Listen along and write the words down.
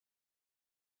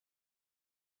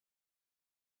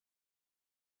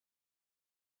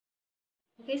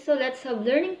Okay, so let's have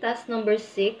learning task number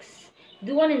 6.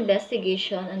 Do an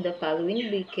investigation on the following.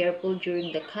 Be careful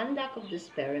during the conduct of the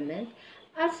experiment.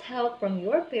 Ask help from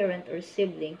your parent or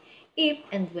sibling if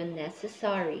and when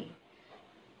necessary.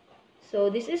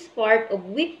 So this is part of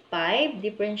week 5,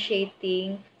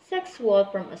 differentiating sexual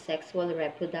from asexual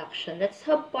reproduction. Let's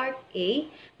have part A,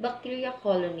 bacteria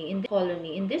colony.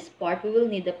 In this part, we will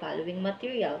need the following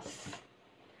materials.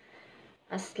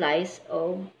 A slice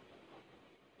of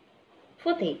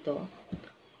potato,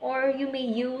 or you may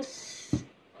use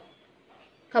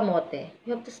kamote.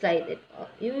 You have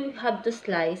to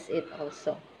slice it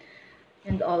also.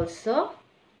 And also,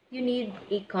 you need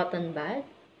a cotton bud,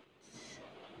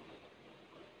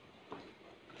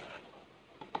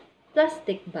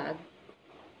 plastic bag,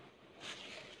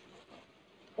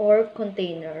 or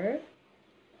container.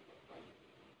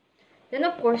 Then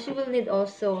of course, you will need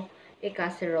also a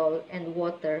casserole and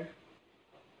water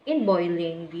in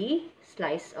boiling the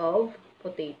slice of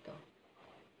potato.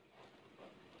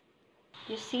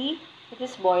 You see, it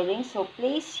is boiling, so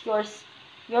place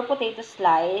your potato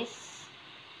slice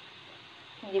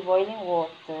in the boiling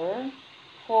water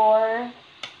for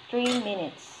 3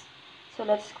 minutes. So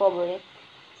let's cover it.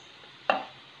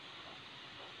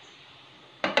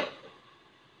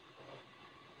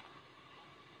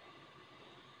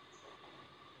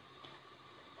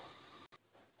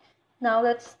 Now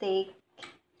let's take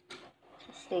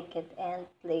it and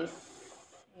place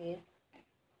it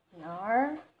in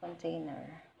our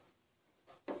container.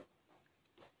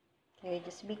 Okay,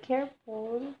 just be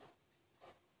careful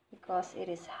because it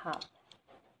is hot.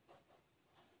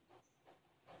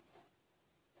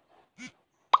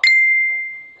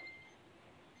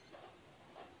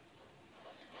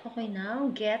 Okay,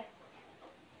 now get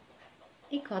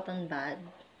a cotton bud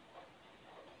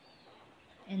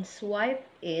and swipe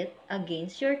it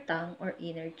against your tongue or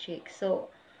inner cheek. So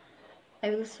I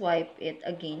will swipe it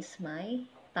against my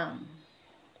tongue.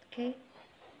 Okay?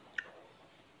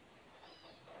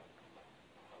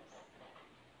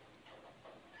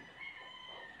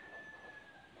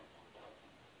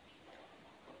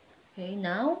 Okay,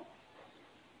 now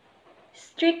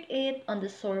streak it on the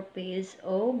surface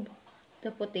of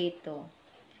the potato.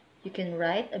 You can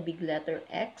write a big letter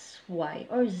X, Y,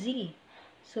 or Z.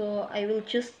 So I will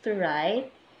choose to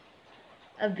write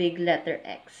a big letter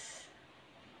X.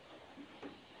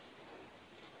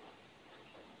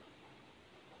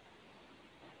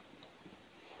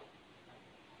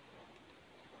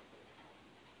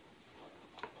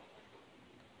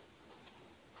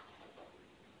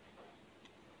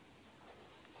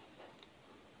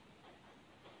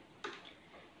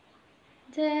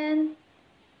 Then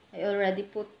I already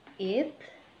put it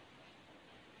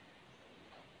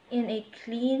in a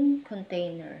clean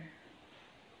container.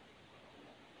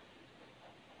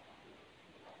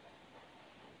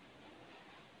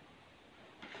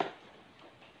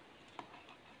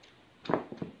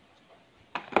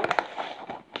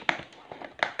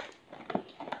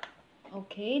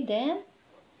 Okay, then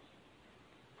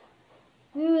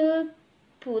we will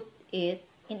put it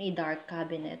in a dark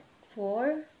cabinet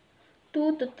for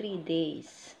 2 to 3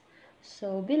 days.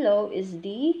 So below is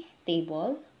the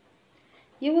table.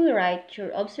 You will write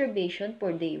your observation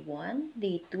for day 1,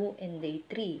 day 2, and day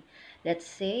 3. Let's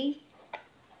say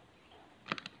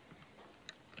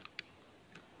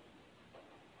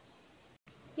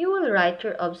you will write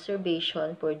your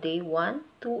observation for day 1,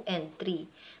 2, and 3.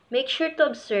 Make sure to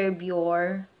observe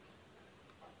the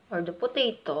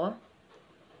potato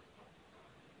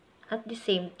at the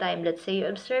same time. Let's say you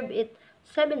observe it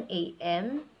 7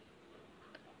 a.m.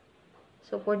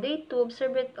 So for day 2,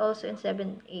 observe it also in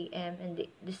 7 a.m. and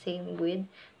the same with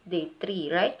day 3.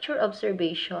 Write your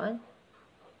observation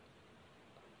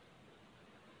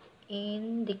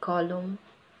in the column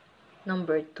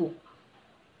number 2.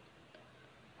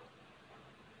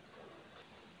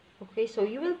 Okay, so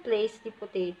you will place the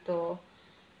potato,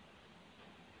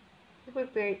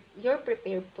 your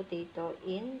prepared potato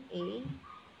in a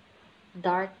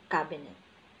dark cabinet.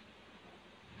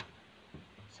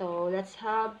 So let's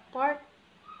have part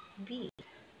B.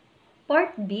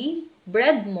 Part B,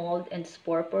 bread mold and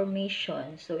spore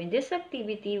formation. So in this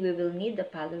activity, we will need the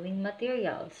following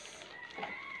materials.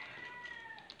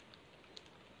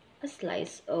 A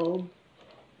slice of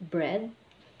bread,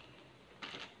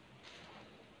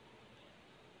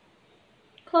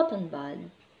 cotton bud,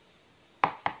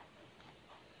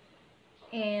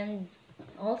 and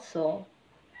also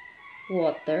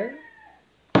water.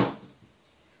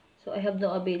 So I have no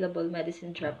available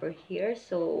medicine dropper here,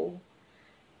 so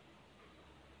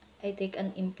I take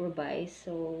an improvise.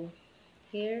 So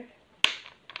here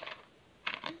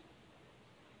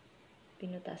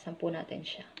Pinutasan po natin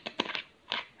siya.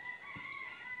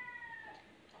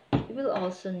 You will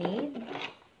also need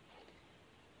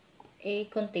a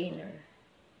container.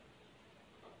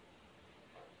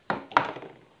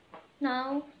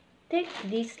 Now, take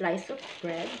this slice of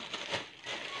bread.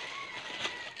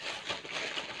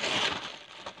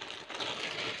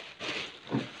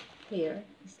 Here,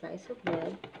 a slice of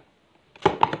bread.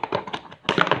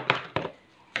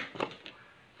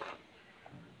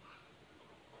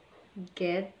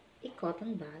 Get a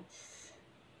cotton buds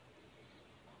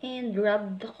and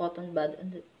rub the cotton bud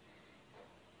on the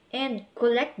and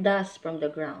collect dust from the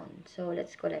ground. So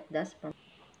let's collect dust from.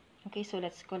 Okay, so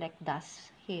let's collect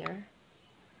dust here.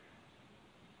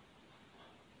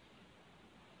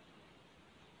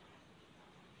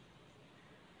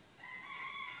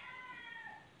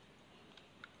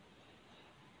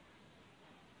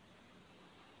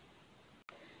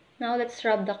 Now let's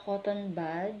rub the cotton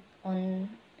bud on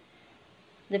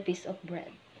the piece of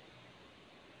bread.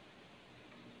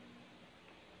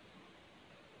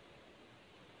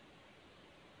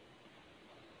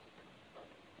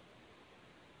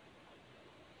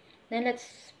 Then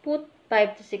let's put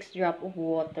 5 to 6 drops of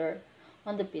water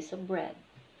on the piece of bread.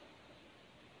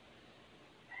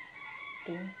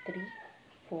 2, 3,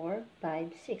 4,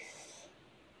 5, 6.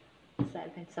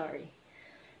 7, sorry.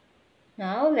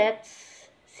 Now let's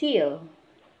seal.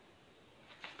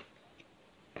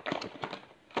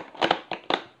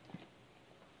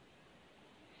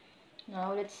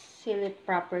 Now let's seal it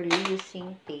properly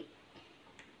using tape.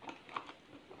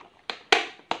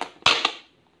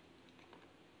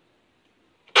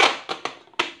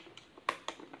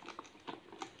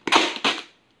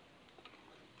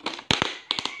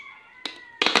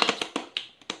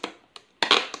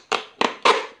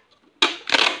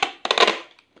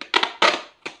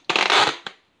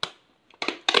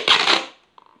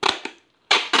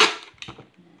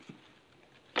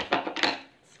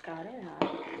 Cut it out.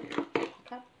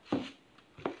 Cut.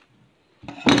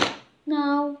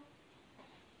 Now,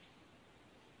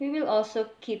 we will also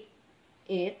keep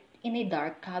it in a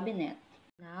dark cabinet.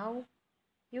 Now,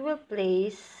 you will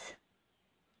place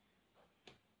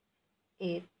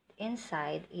it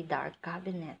inside a dark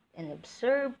cabinet and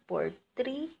observe for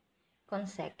 3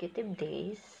 consecutive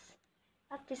days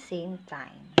at the same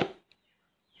time.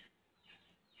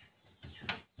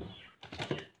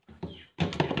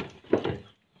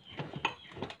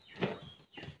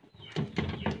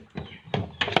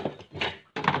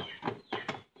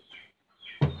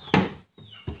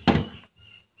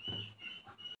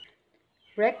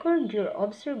 Record your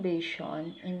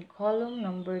observation in column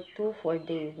number 2 for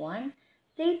day 1,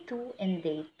 day 2, and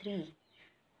day 3.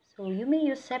 So you may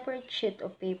use separate sheet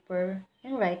of paper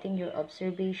in writing your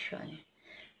observation.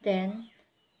 Then,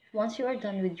 once you are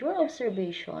done with your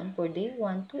observation for day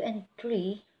 1, 2, and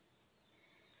 3,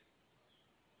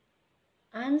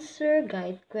 answer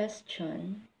guide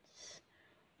questions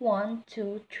 1,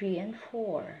 2, 3, and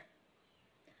 4.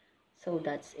 So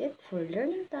that's it for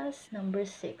learning task number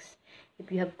 6.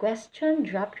 If you have question,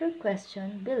 drop your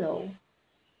question below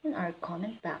in our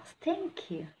comment box.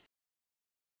 Thank you.